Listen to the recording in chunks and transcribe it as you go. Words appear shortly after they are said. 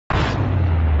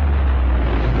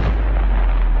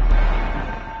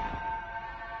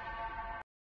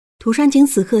涂山璟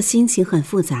此刻心情很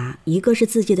复杂，一个是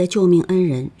自己的救命恩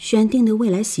人，选定的未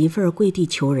来媳妇儿跪地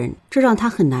求人，这让他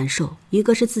很难受；一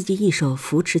个是自己一手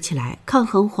扶持起来抗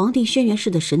衡皇帝轩辕氏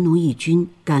的神农义军，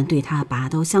敢对他拔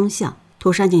刀相向。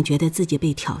涂山璟觉得自己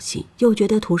被挑衅，又觉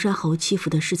得涂山侯欺负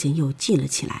的事情又记了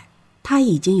起来，他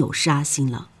已经有杀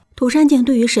心了。涂山璟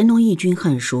对于神农义军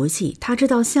很熟悉，他知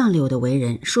道相柳的为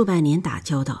人，数百年打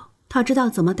交道，他知道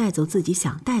怎么带走自己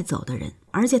想带走的人，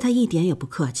而且他一点也不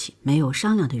客气，没有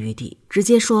商量的余地，直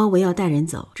接说我要带人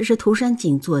走。这是涂山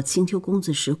璟做青丘公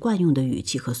子时惯用的语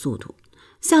气和速度。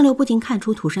相柳不仅看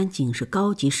出涂山璟是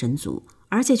高级神族，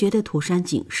而且觉得涂山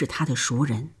璟是他的熟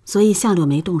人，所以相柳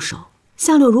没动手。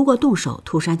相柳如果动手，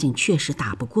涂山璟确实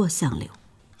打不过相柳。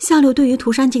相柳对于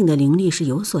涂山璟的灵力是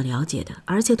有所了解的，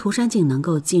而且涂山璟能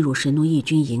够进入神农义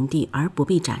军营地而不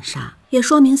被斩杀，也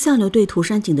说明相柳对涂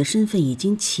山璟的身份已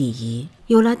经起疑，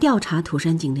有了调查涂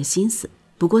山璟的心思。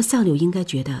不过相柳应该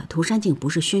觉得涂山璟不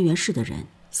是轩辕氏的人，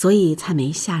所以才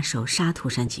没下手杀涂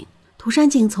山璟。涂山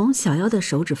璟从小妖的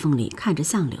手指缝里看着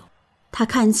相柳，他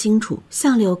看清楚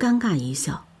相柳尴尬一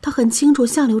笑，他很清楚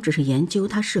相柳只是研究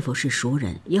他是否是熟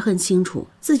人，也很清楚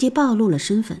自己暴露了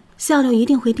身份，相柳一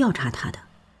定会调查他的。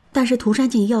但是涂山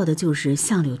璟要的就是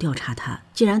相柳调查他，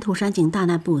既然涂山璟大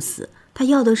难不死，他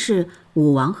要的是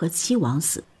武王和七王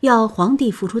死，要皇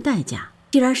帝付出代价。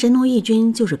既然神农义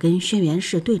军就是跟轩辕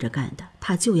氏对着干的，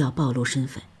他就要暴露身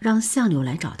份，让相柳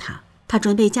来找他。他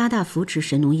准备加大扶持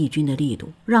神农义军的力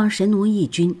度，让神农义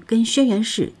军跟轩辕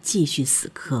氏继续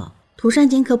死磕。涂山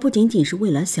璟可不仅仅是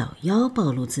为了小妖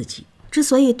暴露自己，之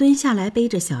所以蹲下来背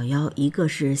着小妖，一个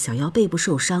是小妖背部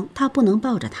受伤，他不能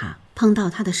抱着他碰到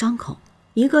他的伤口，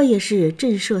一个也是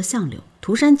震慑相柳。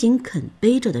涂山璟肯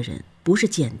背着的人不是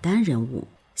简单人物，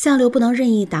相柳不能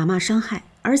任意打骂伤害，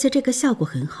而且这个效果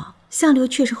很好。相柳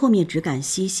确实后面只敢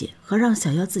吸血和让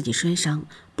小妖自己摔伤，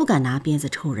不敢拿鞭子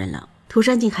抽人了。涂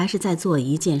山璟还是在做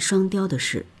一箭双雕的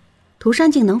事。涂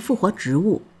山璟能复活植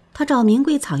物，他找名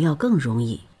贵草药更容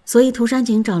易，所以涂山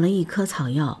璟找了一颗草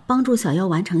药帮助小妖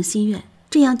完成心愿，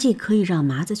这样既可以让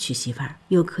麻子娶媳妇儿，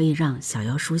又可以让小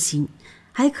妖舒心，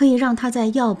还可以让他在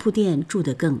药铺店住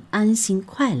得更安心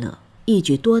快乐，一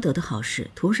举多得的好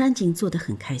事，涂山璟做得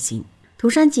很开心。涂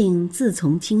山璟自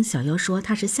从听小妖说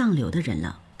他是相柳的人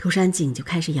了，涂山璟就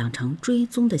开始养成追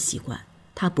踪的习惯。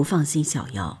他不放心小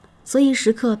妖，所以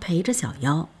时刻陪着小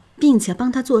妖，并且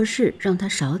帮他做事，让他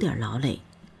少点劳累。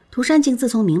涂山璟自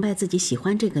从明白自己喜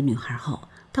欢这个女孩后，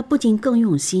他不仅更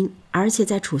用心，而且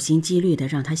在处心积虑地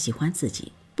让她喜欢自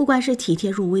己，不管是体贴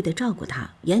入微地照顾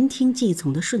她，言听计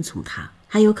从地顺从她，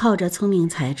还有靠着聪明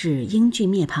才智英俊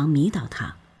面庞迷倒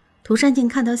她。涂山璟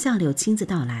看到相柳亲自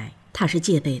到来，他是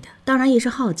戒备的，当然也是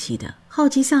好奇的，好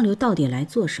奇相柳到底来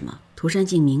做什么。涂山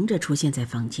璟明着出现在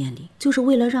房间里，就是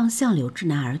为了让相柳知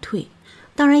难而退，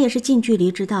当然也是近距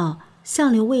离知道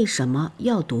相柳为什么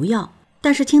要毒药。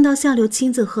但是听到相柳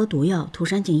亲自喝毒药，涂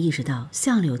山璟意识到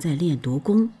相柳在练毒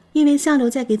功，因为相柳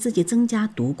在给自己增加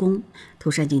毒功。涂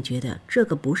山璟觉得这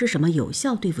个不是什么有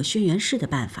效对付轩辕氏的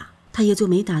办法，他也就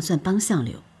没打算帮相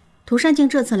柳。涂山璟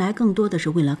这次来更多的是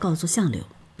为了告诉相柳，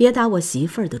别打我媳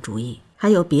妇儿的主意，还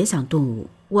有别想动武，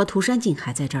我涂山璟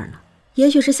还在这儿呢。也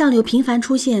许是相柳频繁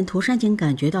出现，涂山璟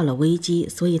感觉到了危机，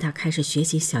所以他开始学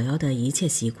习小妖的一切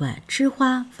习惯，吃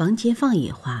花，房间放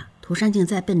野花。涂山璟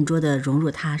在笨拙地融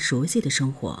入他熟悉的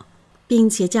生活，并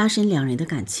且加深两人的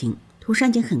感情。涂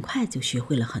山璟很快就学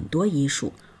会了很多医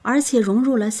术，而且融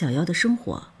入了小妖的生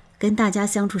活，跟大家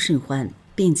相处甚欢，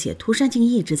并且涂山璟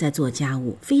一直在做家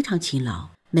务，非常勤劳，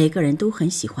每个人都很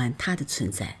喜欢他的存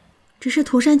在。只是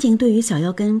涂山璟对于小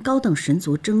妖跟高等神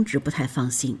族争执不太放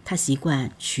心，他习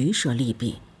惯取舍利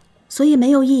弊，所以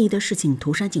没有意义的事情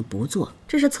涂山璟不做，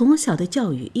这是从小的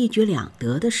教育，一举两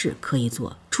得的事可以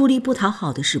做，出力不讨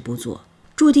好的事不做，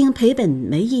注定赔本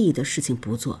没意义的事情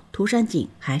不做。涂山璟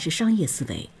还是商业思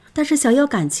维，但是小妖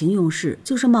感情用事，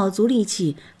就是卯足力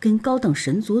气跟高等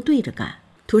神族对着干。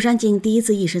涂山璟第一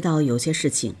次意识到有些事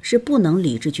情是不能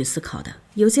理智去思考的，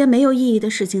有些没有意义的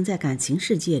事情在感情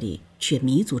世界里却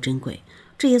弥足珍贵。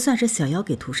这也算是小妖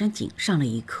给涂山璟上了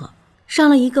一课，上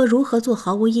了一个如何做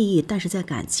毫无意义但是在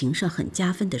感情上很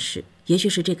加分的事。也许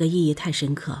是这个意义太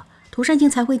深刻，涂山璟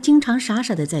才会经常傻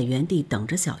傻的在原地等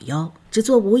着小妖，只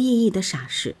做无意义的傻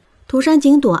事。涂山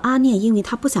璟躲阿念，因为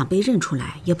他不想被认出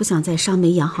来，也不想在伤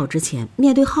没养好之前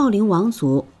面对浩陵王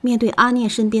族，面对阿念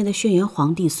身边的轩辕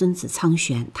皇帝孙子苍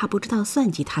玄，他不知道算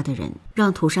计他的人，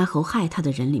让涂山侯害他的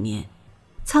人里面，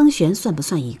苍玄算不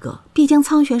算一个？毕竟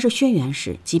苍玄是轩辕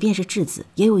氏，即便是质子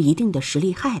也有一定的实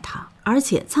力害他，而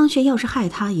且苍玄要是害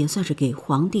他也算是给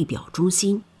皇帝表忠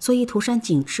心，所以涂山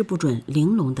璟吃不准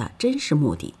玲珑的真实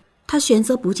目的。他选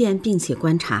择不见并且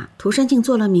观察。涂山璟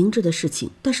做了明智的事情，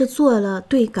但是做了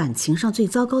对感情上最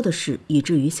糟糕的事，以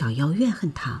至于小妖怨恨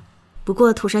他。不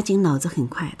过涂山璟脑子很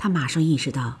快，他马上意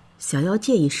识到小妖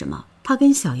介意什么，他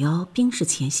跟小妖冰释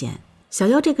前嫌。小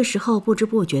妖这个时候不知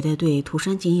不觉地对涂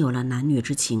山璟有了男女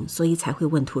之情，所以才会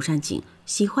问涂山璟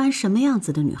喜欢什么样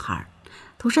子的女孩。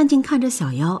涂山璟看着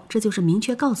小妖，这就是明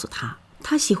确告诉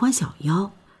他喜欢小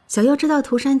妖。小妖知道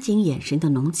涂山璟眼神的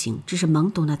浓情，只是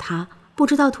懵懂的他不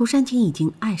知道涂山璟已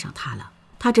经爱上他了。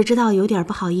他只知道有点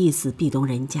不好意思壁咚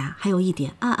人家，还有一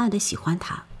点暗暗的喜欢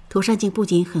他。涂山璟不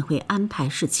仅很会安排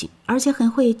事情，而且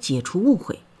很会解除误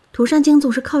会。涂山璟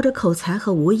总是靠着口才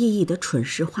和无意义的蠢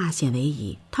事化险为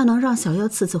夷，他能让小妖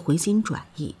次次回心转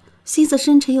意。心思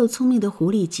深沉又聪明的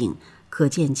狐狸精，可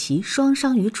见其双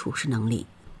商与处事能力。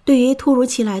对于突如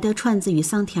其来的串子与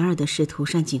桑田二的事，涂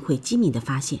山璟会机敏地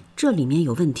发现这里面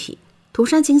有问题。涂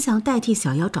山璟想代替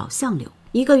小妖找相柳，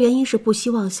一个原因是不希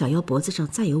望小妖脖子上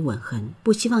再有吻痕，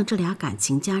不希望这俩感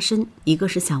情加深；一个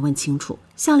是想问清楚，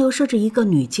相柳设置一个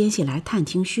女奸细来探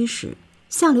听虚实，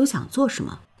相柳想做什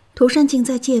么？涂山璟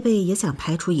在戒备，也想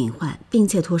排除隐患，并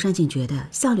且涂山璟觉得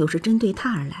相柳是针对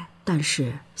他而来，但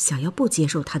是小妖不接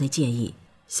受他的建议。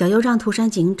小妖让涂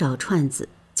山璟找串子，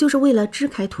就是为了支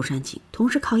开涂山璟，同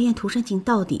时考验涂山璟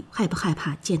到底害不害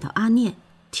怕见到阿念，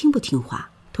听不听话。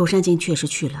涂山璟确实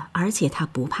去了，而且他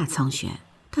不怕苍玄，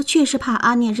他确实怕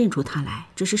阿念认出他来，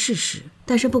这是事实。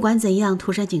但是不管怎样，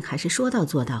涂山璟还是说到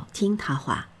做到，听他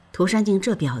话。涂山璟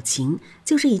这表情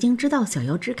就是已经知道小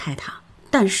妖支开他，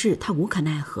但是他无可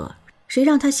奈何，谁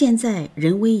让他现在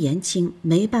人微言轻，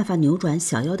没办法扭转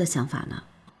小妖的想法呢？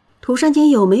涂山璟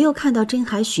有没有看到真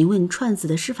海询问串子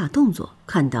的施法动作？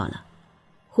看到了。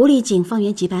狐狸精方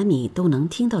圆几百米都能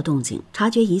听到动静，察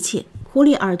觉一切。狐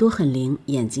狸耳朵很灵，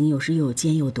眼睛又是又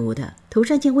尖又毒的。涂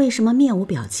山璟为什么面无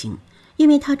表情？因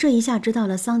为他这一下知道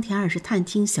了桑田二是探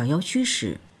听小妖虚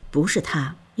实，不是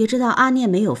他，也知道阿念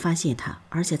没有发现他，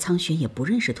而且苍玄也不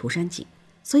认识涂山璟，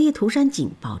所以涂山璟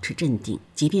保持镇定，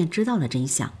即便知道了真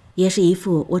相，也是一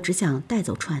副我只想带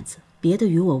走串子，别的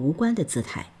与我无关的姿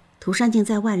态。涂山璟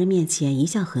在外人面前一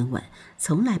向很稳，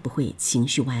从来不会情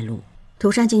绪外露。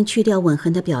涂山璟去掉吻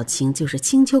痕的表情，就是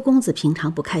青丘公子平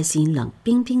常不开心冷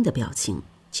冰冰的表情。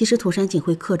其实涂山璟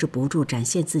会克制不住展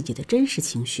现自己的真实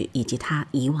情绪，以及他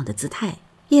以往的姿态。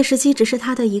叶时期只是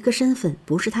他的一个身份，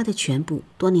不是他的全部。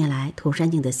多年来涂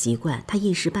山璟的习惯，他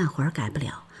一时半会儿改不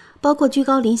了，包括居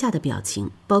高临下的表情，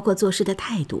包括做事的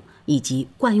态度，以及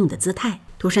惯用的姿态。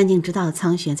涂山璟知道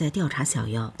苍玄在调查小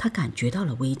妖，他感觉到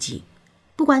了危机。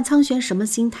不管苍玄什么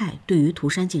心态，对于涂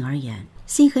山璟而言，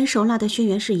心狠手辣的轩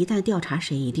辕氏一旦调查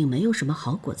谁，一定没有什么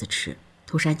好果子吃。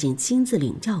涂山璟亲自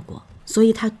领教过，所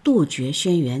以他杜绝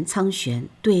轩辕、苍玄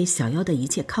对小妖的一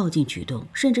切靠近举动，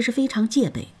甚至是非常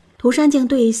戒备。涂山璟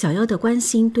对小妖的关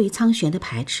心，对苍玄的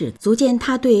排斥，足见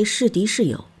他对是敌是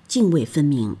友泾渭分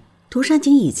明。涂山璟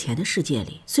以前的世界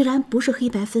里，虽然不是黑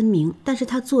白分明，但是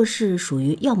他做事属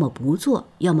于要么不做，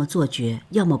要么做绝，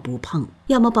要么不碰，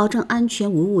要么保证安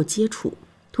全无误接触。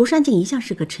涂山璟一向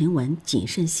是个沉稳、谨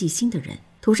慎、细心的人。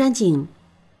涂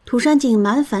山璟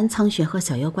蛮烦苍玄和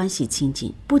小妖关系亲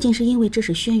近，不仅是因为这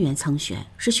是轩辕苍玄，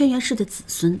是轩辕氏的子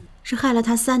孙，是害了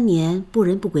他3年不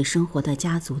人不鬼生活的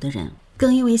家族的人，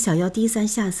更因为小妖低三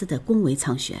下四的恭维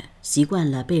苍玄，习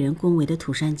惯了被人恭维的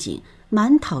涂山璟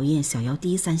蛮讨厌小妖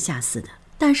低三下四的。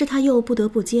但是他又不得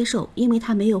不接受，因为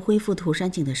他没有恢复涂山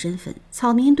璟的身份，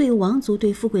草民对王族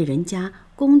对富贵人家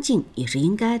恭敬也是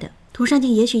应该的。涂山璟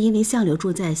也许因为相柳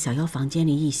住在小妖房间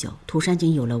里一宿，涂山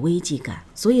璟有了危机感，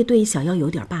所以对小妖有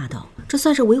点霸道，这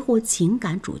算是维护情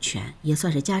感主权，也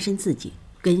算是加深自己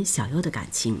跟小妖的感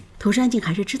情。涂山璟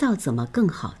还是知道怎么更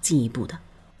好进一步的。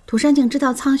涂山璟知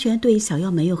道苍玄对小妖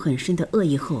没有很深的恶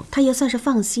意后，他也算是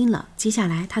放心了。接下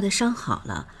来他的伤好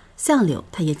了，相柳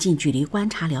他也近距离观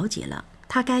察了解了，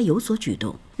他该有所举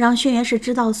动，让轩辕氏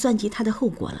知道算计他的后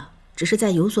果了。只是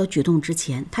在有所举动之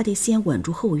前，他得先稳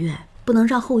住后院，不能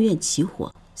让后院起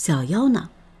火。小妖呢，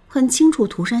很清楚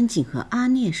涂山璟和阿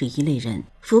念是一类人，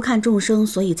俯瞰众生，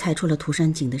所以猜出了涂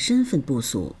山璟的身份不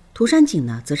俗。涂山璟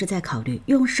呢，则是在考虑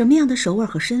用什么样的手腕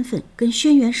和身份跟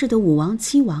轩辕氏的武王、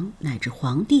七王乃至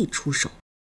皇帝出手。